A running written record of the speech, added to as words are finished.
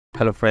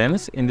Hello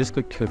friends, in this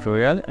quick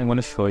tutorial I'm going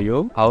to show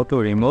you how to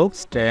remove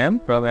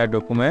stamp from your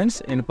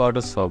documents in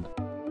Photoshop.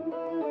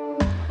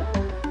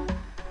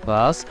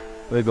 First,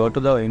 we go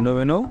to the window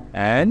menu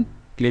and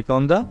click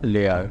on the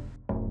layer.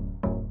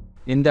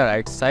 In the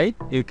right side,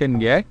 you can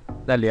get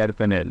the layer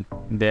panel.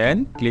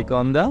 Then click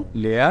on the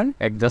layer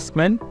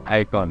adjustment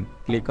icon.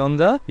 Click on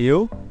the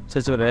hue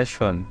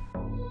saturation.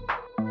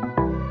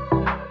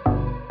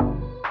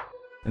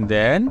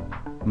 Then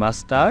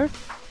mustard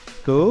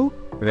to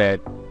red.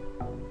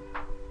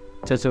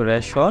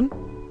 Saturation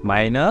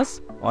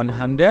minus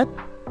 100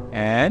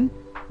 and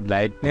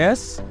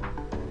lightness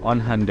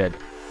 100.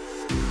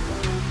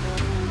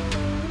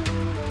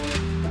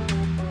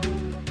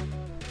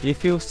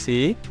 If you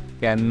see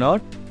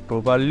cannot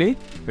properly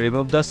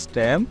remove the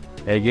stamp,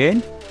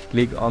 again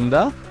click on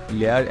the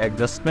layer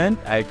adjustment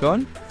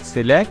icon,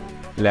 select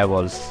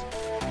levels.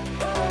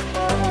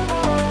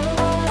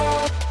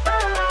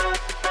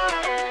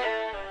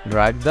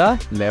 Drag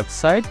the left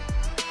side.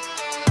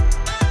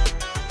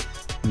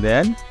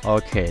 Then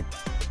OK.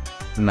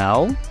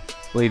 Now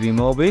we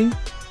removing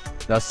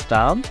the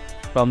stamp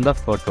from the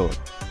photo.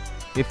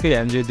 If you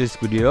enjoyed this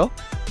video,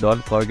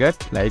 don't forget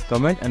like,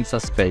 comment and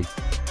subscribe.